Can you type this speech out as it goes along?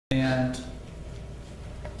And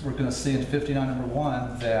we're going to see in 59 number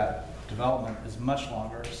 1 that development is much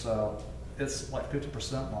longer, so it's like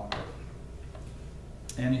 50% longer.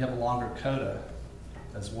 And you have a longer coda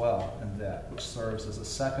as well in that, which serves as a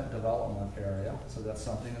second development area. So that's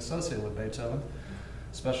something associated with Beethoven,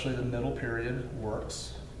 especially the middle period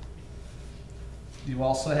works. You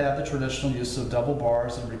also have the traditional use of double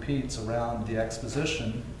bars and repeats around the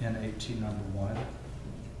exposition in 18 number 1.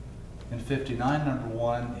 In 59 number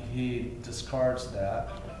 1, he discards that.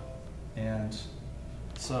 And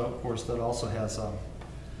so, of course, that also has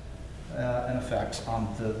an effect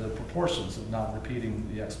on the proportions of not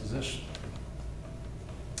repeating the exposition.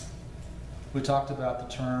 We talked about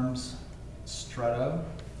the terms stretto,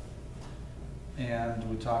 and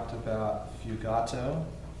we talked about fugato,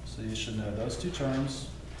 so you should know those two terms.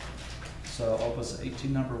 So Opus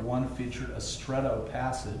 18 number 1 featured a stretto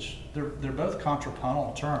passage. They're both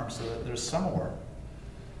contrapuntal terms, so they're similar.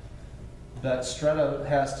 But stretto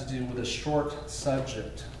has to do with a short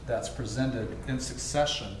subject that's presented in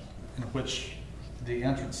succession, in which the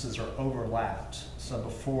entrances are overlapped. So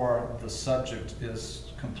before the subject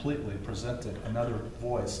is completely presented, another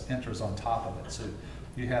voice enters on top of it. So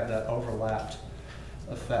you have that overlapped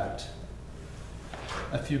effect.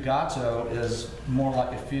 A fugato is more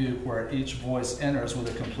like a fugue, where each voice enters with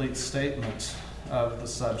a complete statement of the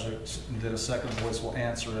subject, and then a second voice will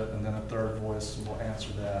answer it, and then a third voice will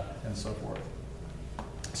answer that, and so forth.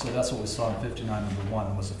 So that's what we saw in 59 number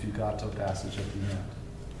 1, was a fugato passage at the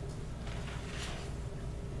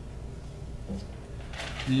end.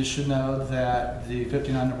 You should know that the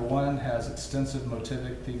 59 number 1 has extensive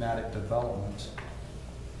motivic thematic development,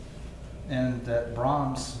 and that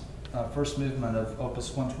Brahms' first movement of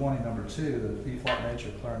Opus 120 number 2, the E-flat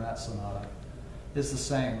major clarinet sonata, is the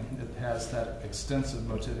same. It has that extensive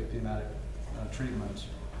motivic thematic treatment,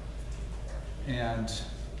 and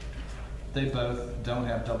they both don't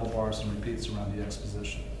have double bars and repeats around the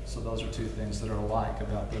exposition. So those are two things that are alike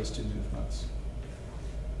about those two movements.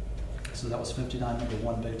 So that was 59 number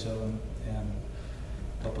 1 Beethoven and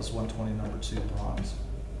Opus 120 number 2 Brahms.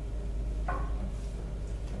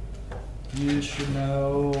 You should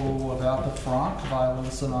know about the Franck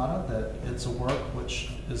violin sonata, that it's a work which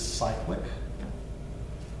is cyclic.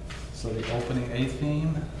 So the opening A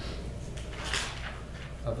theme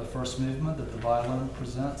of the first movement that the violin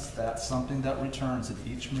presents, that's something that returns in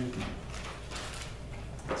each movement.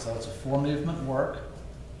 So it's a 4-movement work.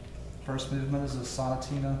 First movement is a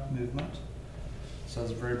sonatina movement, so it's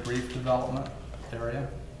a very brief development area.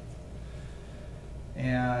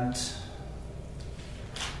 And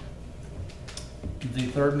the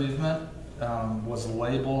third movement was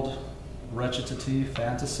labeled recitative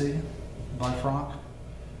fantasy by Franck.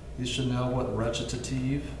 You should know what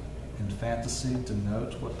recitative and fantasy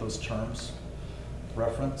denote, what those terms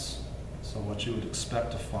reference. So what you would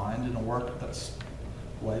expect to find in a work that's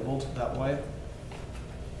labeled that way.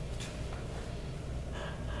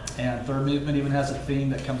 And third movement even has a theme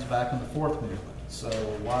that comes back in the fourth movement. So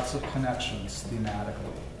lots of connections thematically.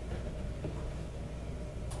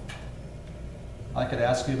 I could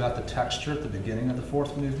ask you about the texture at the beginning of the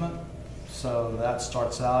fourth movement. So that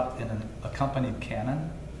starts out in an accompanied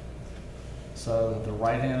canon. So the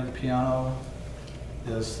right hand of the piano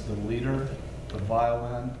is the leader, the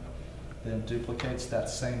violin then duplicates that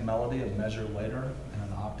same melody a measure later in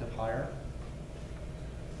an octave higher.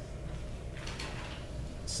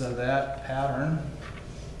 So that pattern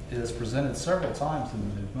is presented several times in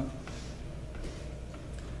the movement.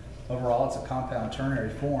 Overall, it's a compound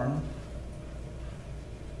ternary form.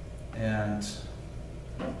 And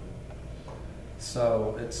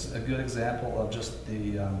so it's a good example of just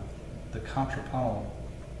the contrapuntal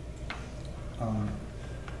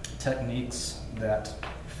techniques that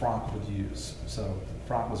Franck would use. So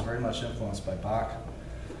Franck was very much influenced by Bach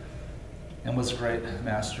and was a great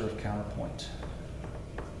master of counterpoint.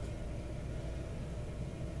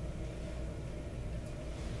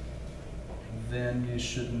 Then you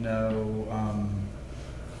should know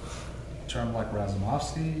a term like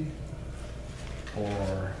Razumovsky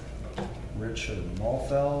or Richard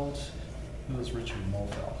Mulfeld. Who is Richard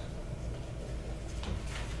Mulfeld?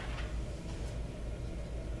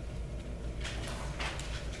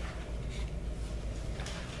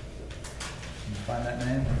 Can you find that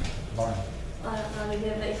name? Lauren. I don't know,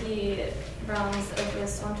 maybe that Brahms'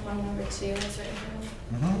 Opus 120 number 2 is written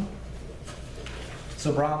here. Mm-hmm.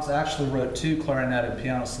 So Brahms actually wrote 2 clarinet and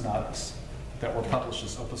piano sonatas that were published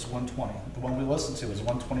as Opus 120. The one we listened to is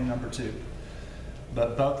 120 number 2.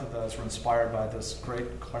 But both of those were inspired by this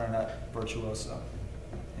great clarinet virtuoso.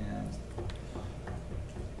 And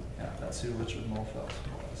yeah, that's who Richard Mulfeld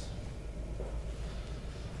was.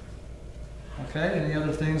 Okay, any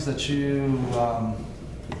other things that you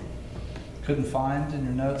couldn't find in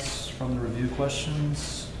your notes from the review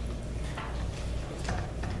questions?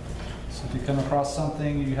 So if you come across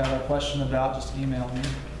something you have a question about, just email me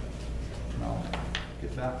and I'll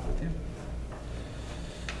get back with you.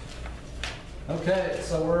 Okay,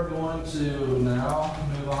 so we're going to now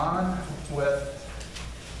move on with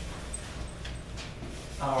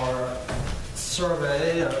our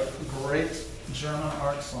survey of great German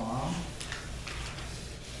art song.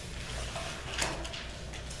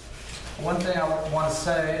 One thing I want to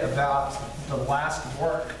say about the last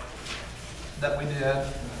work that we did,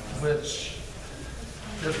 which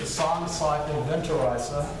is the song cycle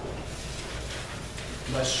Winterreise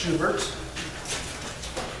by Schubert.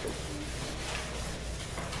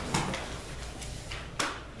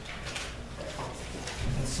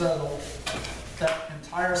 And so that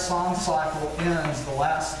entire song cycle ends the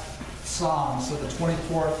last song, so the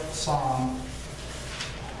 24th song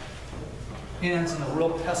ends in a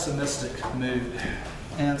real pessimistic mood.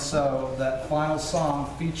 And so that final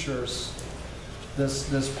song features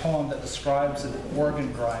this poem that describes an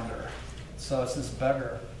organ grinder. So it's this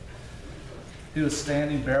beggar who is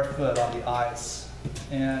standing barefoot on the ice.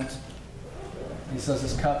 And he says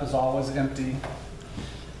his cup is always empty.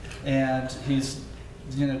 And he's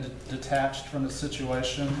detached from the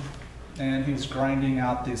situation. And he's grinding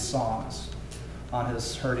out these songs on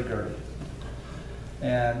his hurdy-gurdy.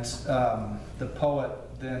 And the poet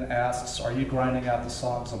then asks, are you grinding out the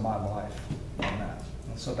songs of my life on that?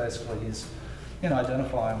 And so basically he's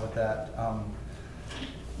identifying with that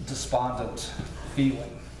despondent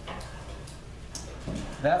feeling.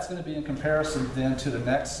 That's going to be in comparison then to the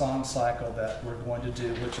next song cycle that we're going to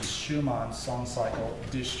do, which is Schumann's song cycle,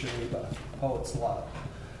 Die Liebe, Poet's Love,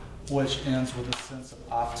 which ends with a sense of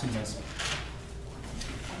optimism.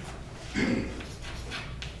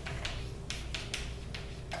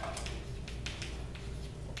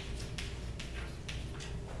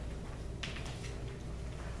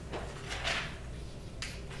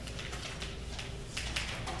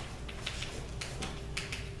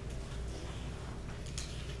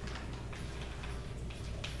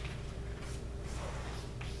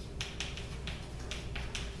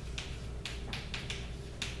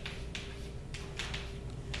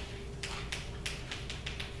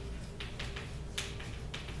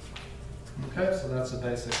 Okay, so that's a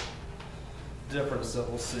basic difference that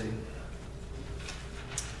we'll see.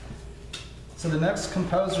 So the next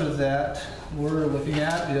composer that we're looking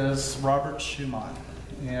at is Robert Schumann.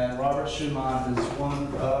 And Robert Schumann is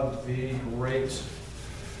one of the great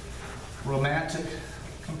romantic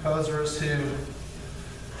composers who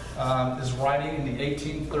is writing in the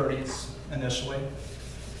 1830s initially.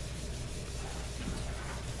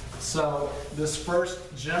 So this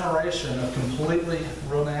first generation of completely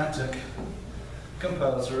romantic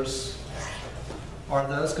composers are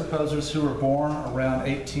those composers who were born around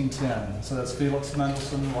 1810. So that's Felix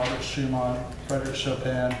Mendelssohn, Robert Schumann, Frederick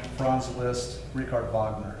Chopin, Franz Liszt, Richard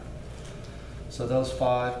Wagner. So those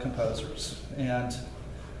 5 composers. And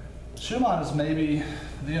Schumann is maybe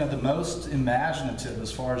the most imaginative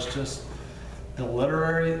as far as just the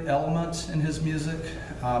literary element in his music.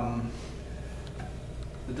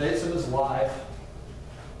 The dates of his life.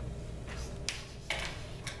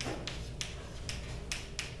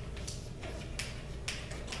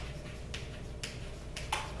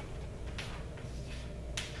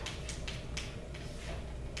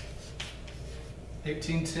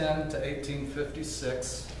 (1810 to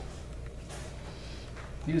 1856).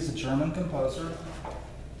 He is a German composer.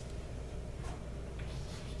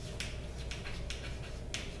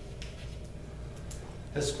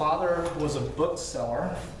 His father was a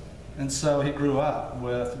bookseller, and so he grew up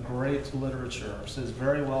with great literature. So he's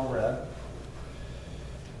very well read.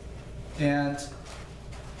 And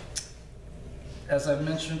as I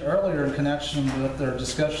mentioned earlier in connection with their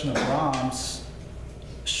discussion of Brahms,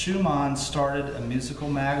 Schumann started a musical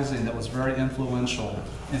magazine that was very influential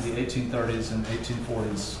in the 1830s and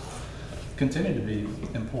 1840s. Continued to be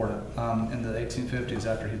important in the 1850s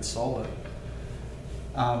after he'd sold it.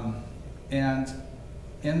 And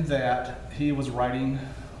in that, he was writing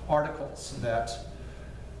articles that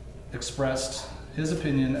expressed his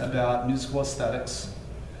opinion about musical aesthetics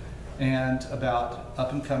and about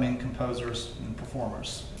up-and-coming composers and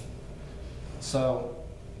performers. So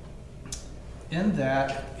in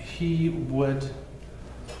that, he would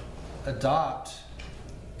adopt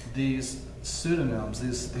these pseudonyms.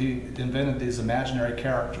 He invented these imaginary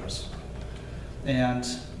characters. And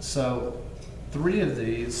so 3 of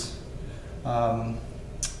these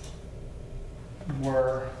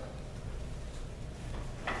were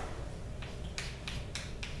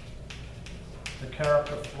the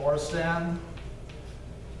character Florestan.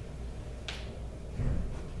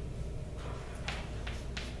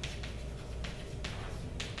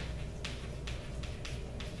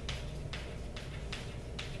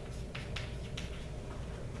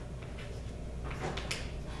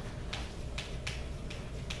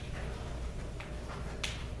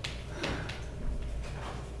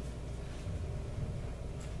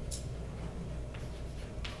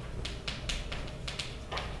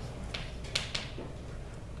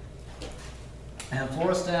 And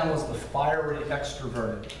Florestan was the fiery,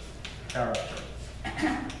 extroverted character.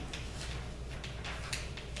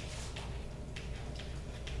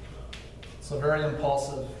 So very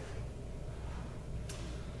impulsive,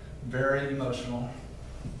 very emotional.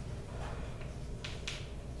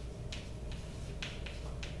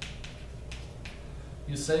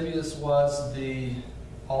 Eusebius was the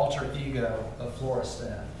alter ego of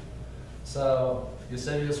Florestan. So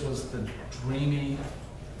Eusebius was the dreamy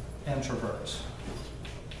introvert.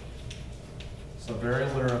 So very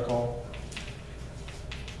lyrical.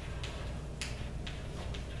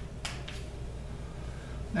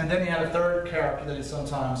 And then he had a third character that he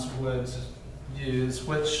sometimes would use,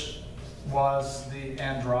 which was the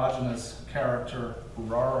androgynous character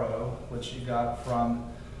Raro, which he got from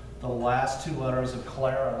the last two letters of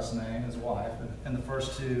Clara's name, his wife, and the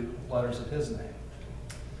first two letters of his name.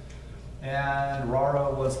 And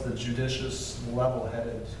Raro was the judicious,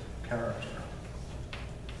 level-headed character.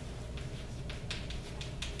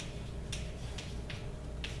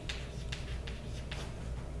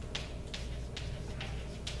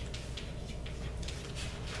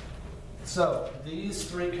 So these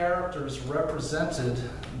three characters represented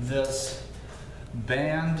this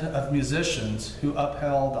band of musicians who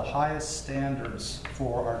upheld the highest standards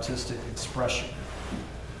for artistic expression.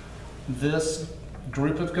 This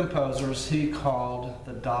group of composers he called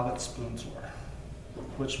the Davidsbündler,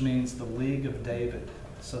 which means the League of David.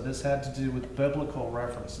 So this had to do with biblical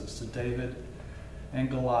references to David and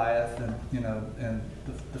Goliath and, and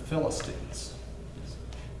the Philistines.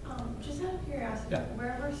 Just out of curiosity, Yeah.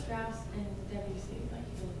 where were Strauss and Debussy?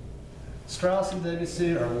 Strauss and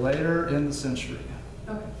Debussy are later in the century.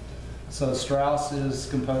 Okay. So Strauss is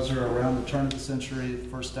composer around the turn of the century,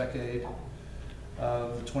 first decade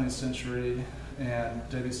of the 20th century, and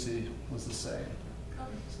Debussy was the same.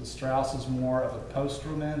 Okay. So Strauss is more of a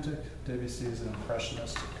post-romantic, Debussy is an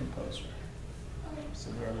impressionistic composer. Okay. So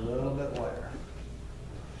they're a little bit later.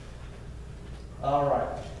 All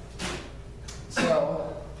right.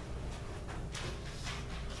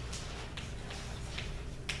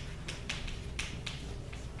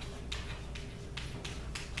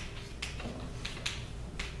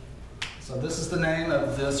 So this is the name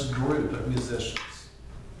of this group of musicians,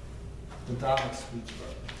 the Davidsbündler.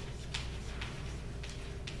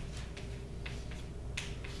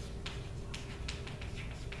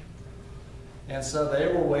 And so they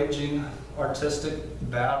were waging artistic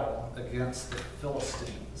battle against the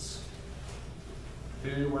Philistines,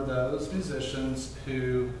 who were those musicians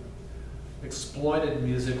who exploited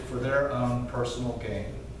music for their own personal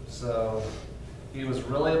gain. So he was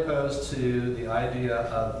really opposed to the idea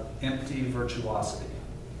of empty virtuosity,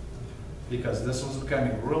 because this was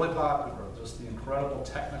becoming really popular, just the incredible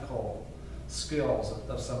technical skills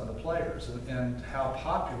of some of the players and how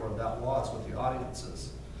popular that was with the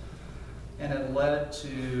audiences. And it led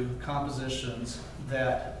to compositions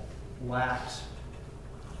that lacked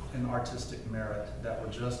in artistic merit, that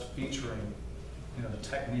were just featuring, the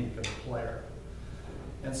technique of the player.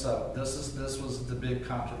 And so this was the big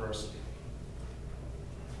controversy.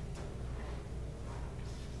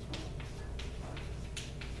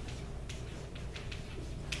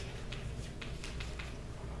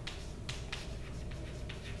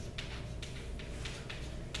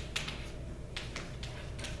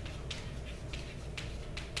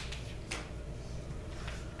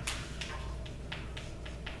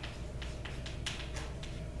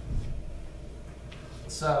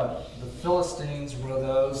 So the Philistines were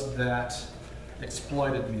those that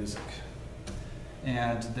exploited music,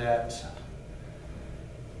 and that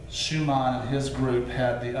Schumann and his group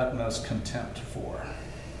had the utmost contempt for.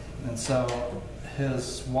 And so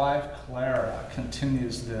his wife Clara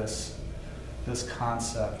continues this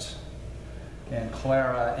concept. And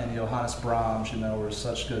Clara and Johannes Brahms, were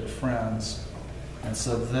such good friends. And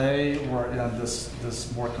so they were in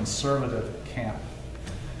this more conservative camp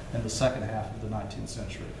in the second half of the 19th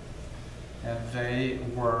century. And they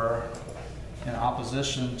were in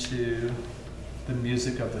opposition to the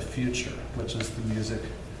music of the future, which is the music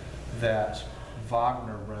that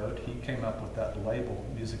Wagner wrote. He came up with that label,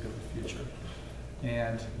 music of the future,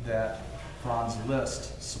 and that Franz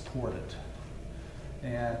Liszt supported.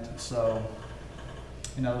 And so,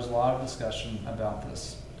 there's a lot of discussion about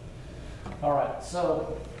this. All right,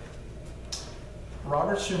 so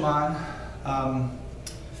Robert Schumann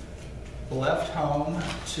left home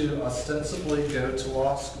to ostensibly go to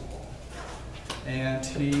law school. And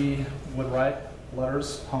he would write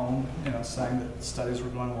letters home, saying that studies were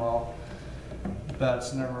going well, but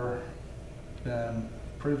it's never been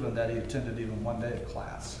proven that he attended even one day of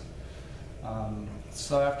class.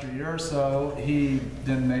 So after a year or so, he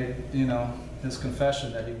then made, his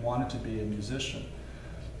confession that he wanted to be a musician.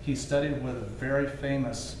 He studied with a very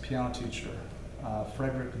famous piano teacher,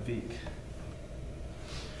 Frederick Wieck.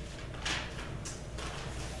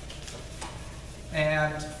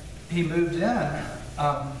 And he moved in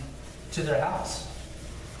to their house.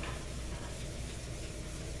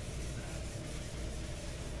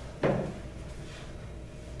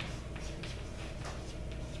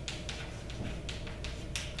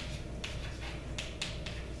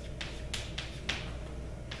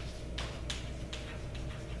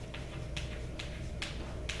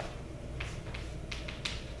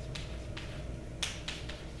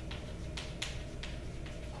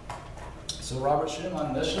 So Robert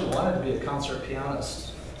Schumann initially wanted to be a concert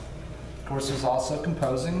pianist. Of course, he was also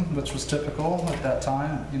composing, which was typical at that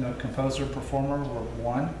time. Composer, performer were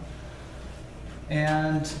one.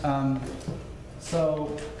 And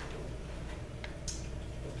so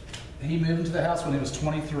he moved into the house when he was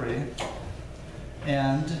 23,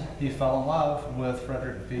 and he fell in love with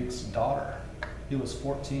Frederick Wieck's daughter. He was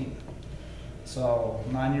 14, so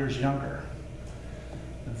 9 years younger.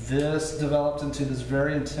 This developed into this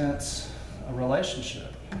very intense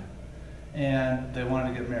relationship, and they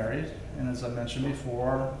wanted to get married, and as I mentioned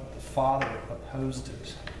before, the father opposed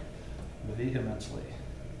it vehemently.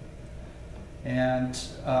 And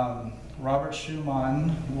Robert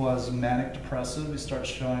Schumann was manic depressive. He starts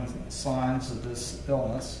showing signs of this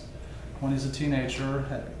illness when he's a teenager,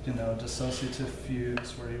 had dissociative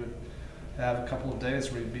fugues where he would have a couple of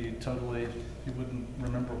days where he wouldn't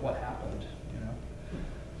remember what happened.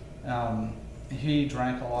 He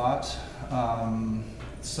drank a lot,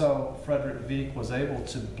 so Frederick Wieck was able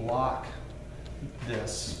to block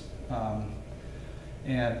this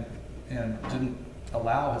and didn't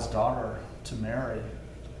allow his daughter to marry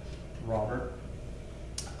Robert.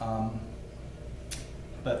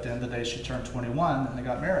 But at the end of the day, she turned 21 and they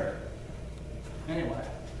got married. Anyway.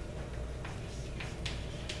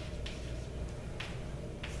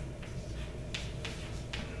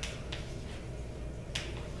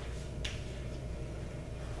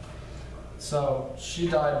 So she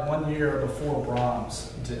died 1 year before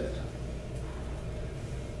Brahms did.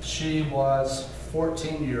 She was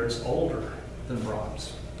 14 years older than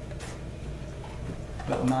Brahms,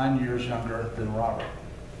 but 9 years younger than Robert.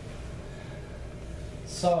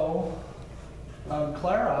 So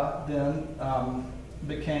Clara then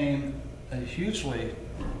became a hugely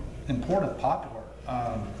important, popular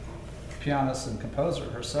pianist and composer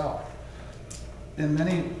herself. In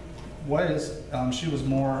many ways, she was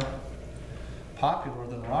more popular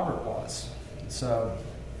than Robert was. So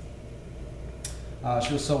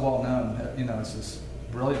she was so well known, as this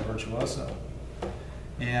brilliant virtuoso.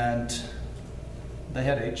 And they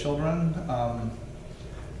had 8 children,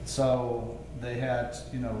 so they had,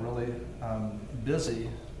 really busy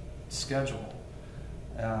schedule.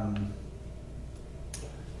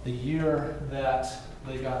 The year that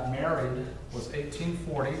they got married was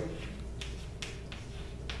 1840.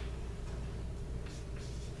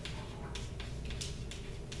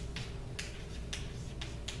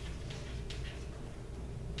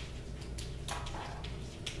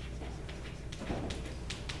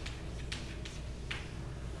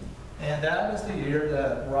 And that was the year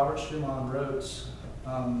that Robert Schumann wrote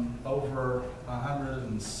over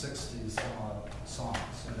 160 some odd songs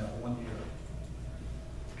in that 1 year.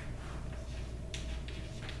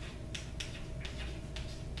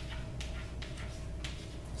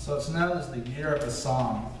 So it's known as the year of the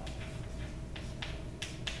song.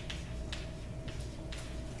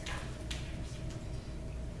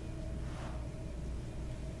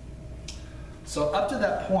 So up to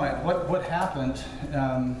that point, what happened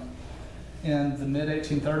in the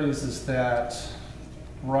mid-1830s is that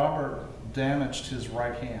Robert damaged his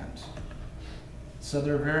right hand. So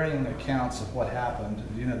there are varying accounts of what happened.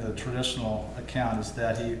 The traditional account is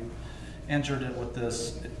that he injured it with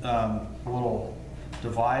this little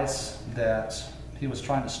device that he was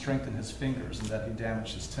trying to strengthen his fingers and that he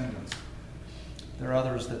damaged his tendons. There are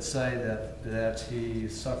others that say that he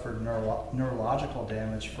suffered neurological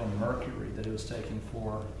damage from mercury that he was taking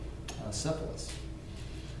for syphilis.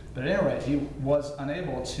 But at any rate, he was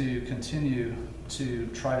unable to continue to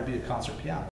try to be a concert pianist.